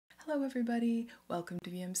Hello everybody, welcome to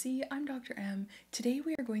VMC, I'm Dr. M. Today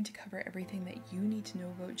we are going to cover everything that you need to know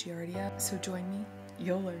about Giardia, so join me,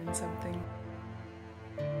 you'll learn something.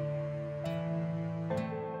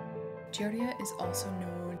 Giardia is also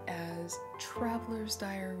known as traveler's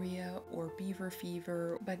diarrhea or beaver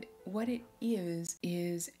fever, but what it is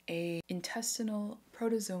a intestinal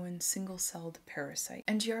protozoan single-celled parasite.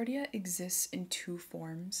 And Giardia exists in two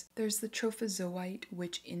forms. There's the trophozoite,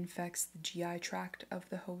 which infects the GI tract of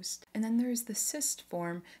the host, and then there's the cyst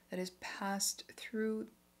form that is passed through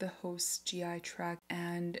the host's GI tract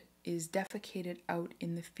and is defecated out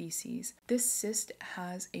in the feces. This cyst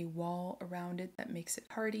has a wall around it that makes it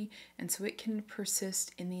hardy, and so it can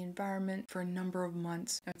persist in the environment for a number of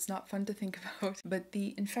months. Now, it's not fun to think about, but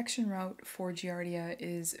the infection route for Giardia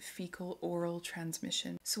is fecal-oral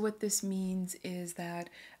transmission. So what this means is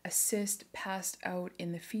that a cyst passed out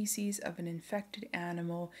in the feces of an infected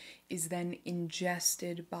animal is then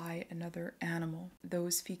ingested by another animal.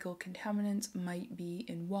 Those fecal contaminants might be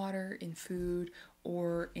in water, in food,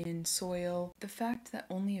 or in soil. The fact that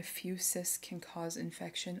only a few cysts can cause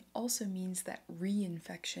infection also means that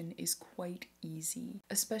reinfection is quite easy.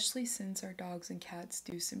 Especially since our dogs and cats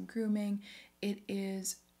do some grooming, it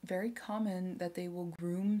is very common that they will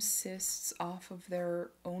groom cysts off of their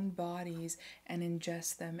own bodies and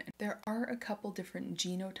ingest them. There are a couple different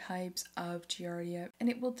genotypes of Giardia, and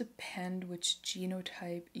it will depend which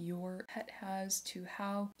genotype your pet has to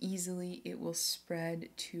how easily it will spread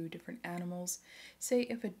to different animals. Say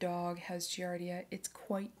if a dog has Giardia, it's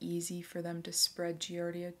quite easy for them to spread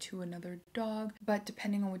Giardia to another dog, but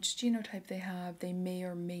depending on which genotype they have, they may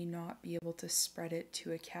or may not be able to spread it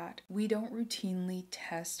to a cat. We don't routinely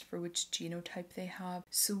test for which genotype they have,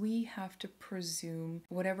 so we have to presume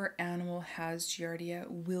whatever animal has Giardia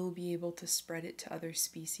will be able to spread it to other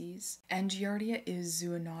species. And Giardia is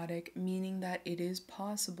zoonotic, meaning that it is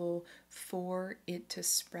possible for it to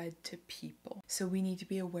spread to people. So we need to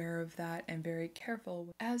be aware of that and very careful.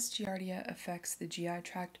 As Giardia affects the GI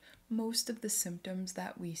tract, most of the symptoms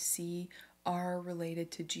that we see are related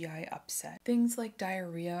to GI upset. Things like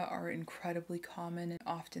diarrhea are incredibly common, and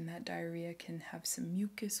often that diarrhea can have some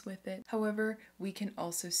mucus with it. However, we can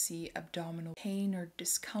also see abdominal pain or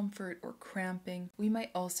discomfort or cramping. We might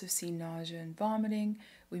also see nausea and vomiting.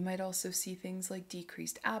 We might also see things like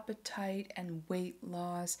decreased appetite and weight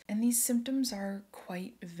loss. And these symptoms are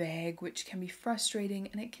quite vague, which can be frustrating,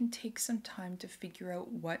 and it can take some time to figure out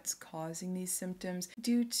what's causing these symptoms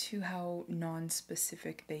due to how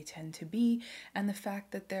non-specific they tend to be, and the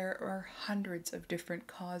fact that there are hundreds of different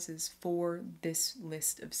causes for this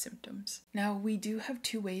list of symptoms. Now, we do have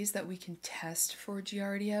two ways that we can test for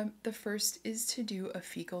Giardia. The first is to do a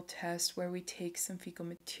fecal test where we take some fecal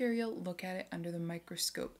material, look at it under the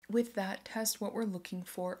microscope. With that test, what we're looking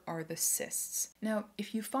for are the cysts. Now,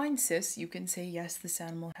 if you find cysts, you can say, yes, this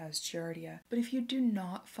animal has Giardia. But if you do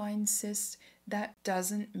not find cysts, that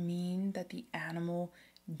doesn't mean that the animal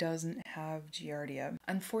doesn't have Giardia.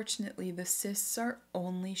 Unfortunately, the cysts are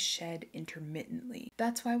only shed intermittently.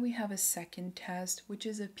 That's why we have a second test, which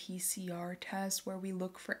is a PCR test where we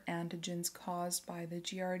look for antigens caused by the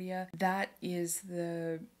Giardia. That is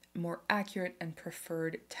the more accurate and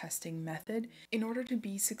preferred testing method. In order to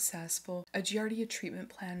be successful, a Giardia treatment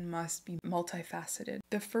plan must be multifaceted.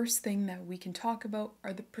 The first thing that we can talk about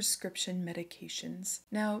are the prescription medications.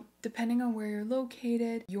 Now, depending on where you're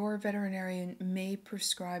located, your veterinarian may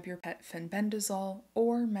prescribe your pet fenbendazole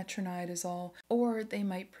or metronidazole, or they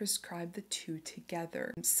might prescribe the two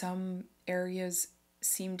together. Some areas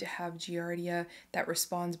seem to have Giardia that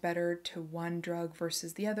responds better to one drug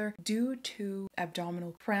versus the other due to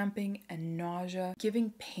abdominal cramping and nausea. Giving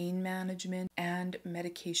pain management and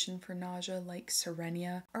medication for nausea like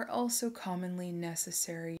Cerenia are also commonly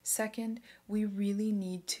necessary. Second, we really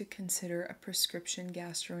need to consider a prescription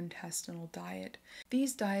gastrointestinal diet.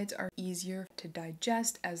 These diets are easier to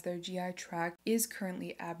digest as their GI tract is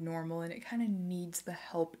currently abnormal and it kind of needs the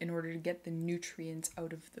help in order to get the nutrients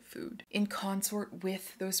out of the food. In consort with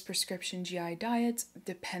those prescription GI diets,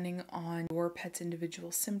 depending on your pet's individual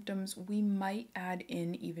symptoms, we might add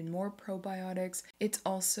in even more probiotics. It's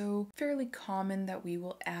also fairly common that we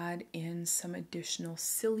will add in some additional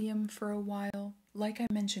psyllium for a while. Like I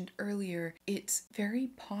mentioned earlier, it's very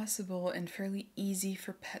possible and fairly easy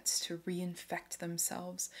for pets to reinfect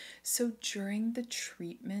themselves. So during the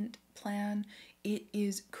treatment plan, it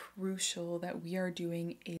is crucial that we are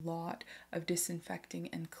doing a lot of disinfecting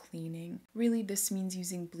and cleaning. Really, this means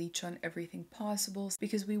using bleach on everything possible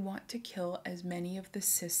because we want to kill as many of the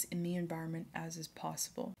cysts in the environment as is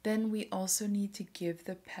possible. Then we also need to give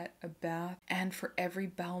the pet a bath, and for every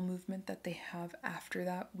bowel movement that they have after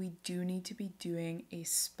that, we do need to be doing doing a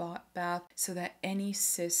spot bath so that any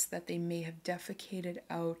cysts that they may have defecated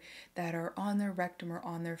out that are on their rectum or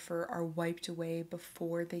on their fur are wiped away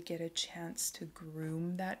before they get a chance to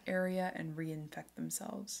groom that area and reinfect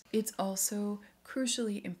themselves. It's also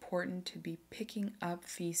crucially important to be picking up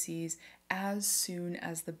feces as soon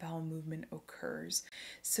as the bowel movement occurs.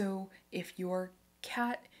 So if your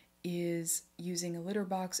cat is using a litter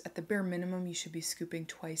box, at the bare minimum you should be scooping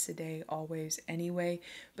twice a day always anyway,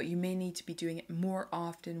 but you may need to be doing it more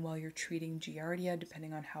often while you're treating Giardia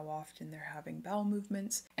depending on how often they're having bowel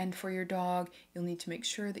movements. And for your dog, you'll need to make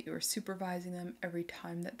sure that you are supervising them every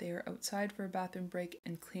time that they are outside for a bathroom break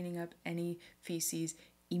and cleaning up any feces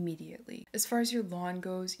immediately. As far as your lawn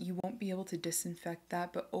goes, you won't be able to disinfect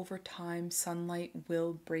that, but over time sunlight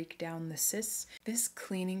will break down the cysts. This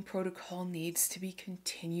cleaning protocol needs to be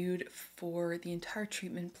continued for the entire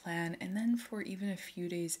treatment plan and then for even a few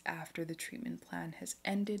days after the treatment plan has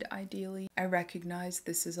ended ideally. I recognize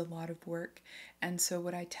this is a lot of work, and so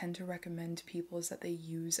what I tend to recommend to people is that they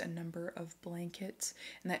use a number of blankets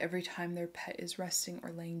and that every time their pet is resting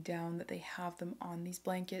or laying down that they have them on these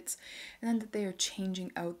blankets, and then that they are changing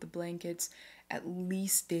out the blankets at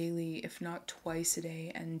least daily, if not twice a day,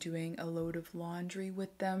 and doing a load of laundry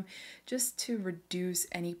with them just to reduce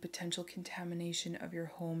any potential contamination of your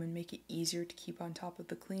home and make it easier to keep on top of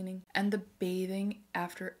the cleaning. And the bathing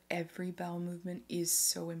after every bowel movement is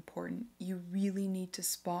so important. You really need to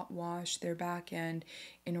spot wash their back end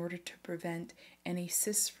in order to prevent any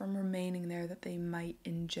cysts from remaining there that they might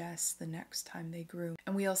ingest the next time they groom.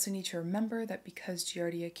 And we also need to remember that because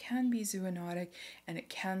Giardia can be zoonotic and it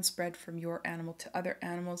can spread from your animal to other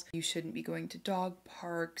animals, you shouldn't be going to dog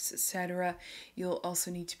parks, etc. You'll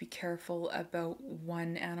also need to be careful about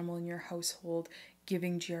one animal in your household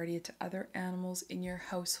giving Giardia to other animals in your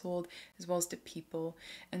household as well as to people.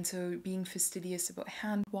 And so being fastidious about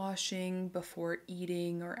hand washing before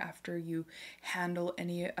eating or after you handle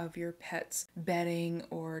any of your pets' bedding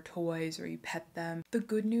or toys or you pet them. The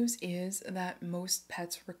good news is that most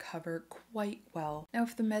pets recover quite well. Now,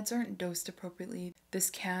 if the meds aren't dosed appropriately,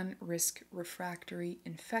 this can risk refractory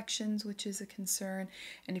infections, which is a concern.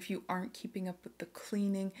 And if you aren't keeping up with the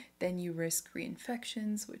cleaning, then you risk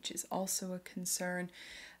reinfections, which is also a concern.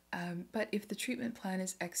 But if the treatment plan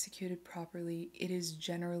is executed properly, it is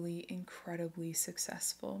generally incredibly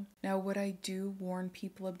successful. Now, what I do warn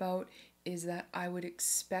people about is that I would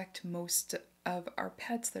expect most of our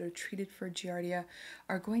pets that are treated for Giardia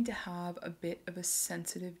are going to have a bit of a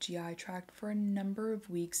sensitive GI tract for a number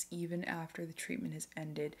of weeks even after the treatment has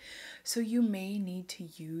ended. So you may need to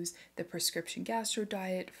use the prescription gastro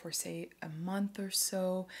diet for say a month or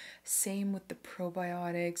so, same with the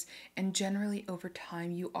probiotics, and generally over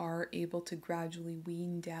time you are able to gradually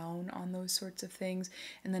wean down on those sorts of things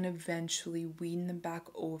and then eventually wean them back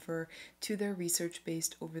over to their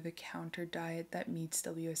research-based over-the-counter diet that meets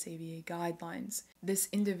WSAVA guidelines. This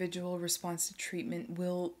individual response to treatment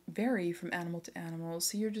will vary from animal to animal,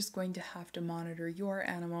 so you're just going to have to monitor your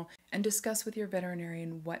animal and discuss with your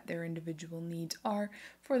veterinarian what their individual needs are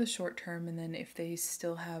for the short term, and then if they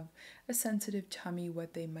still have a sensitive tummy,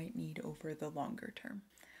 what they might need over the longer term.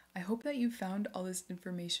 I hope that you found all this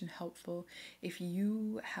information helpful. If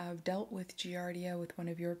you have dealt with Giardia with one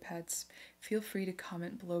of your pets, feel free to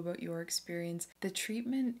comment below about your experience. The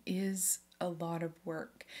treatment is a lot of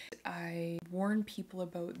work. I warn people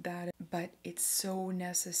about that, but it's so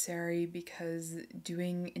necessary because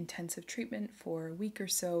doing intensive treatment for a week or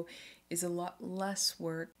so is a lot less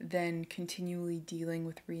work than continually dealing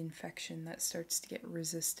with reinfection that starts to get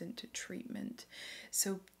resistant to treatment.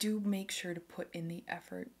 So do make sure to put in the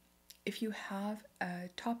effort. If you have a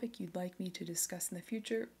topic you'd like me to discuss in the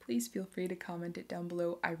future, please feel free to comment it down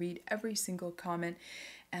below. I read every single comment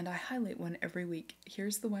and I highlight one every week.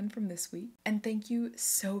 Here's the one from this week. And thank you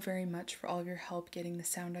so very much for all of your help getting the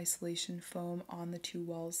sound isolation foam on the two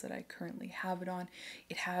walls that I currently have it on.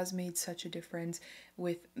 It has made such a difference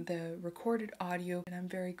with the recorded audio and I'm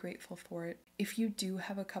very grateful for it. If you do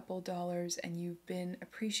have a couple dollars and you've been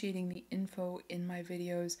appreciating the info in my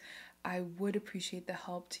videos, I would appreciate the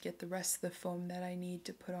help to get the rest of the foam that I need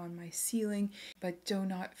to put on my ceiling, but do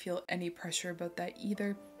not feel any pressure about that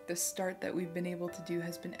either. The start that we've been able to do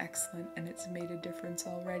has been excellent and it's made a difference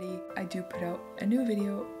already. I do put out a new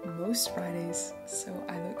video most Fridays, so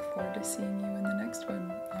I look forward to seeing you in the next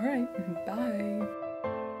one. Alright, bye!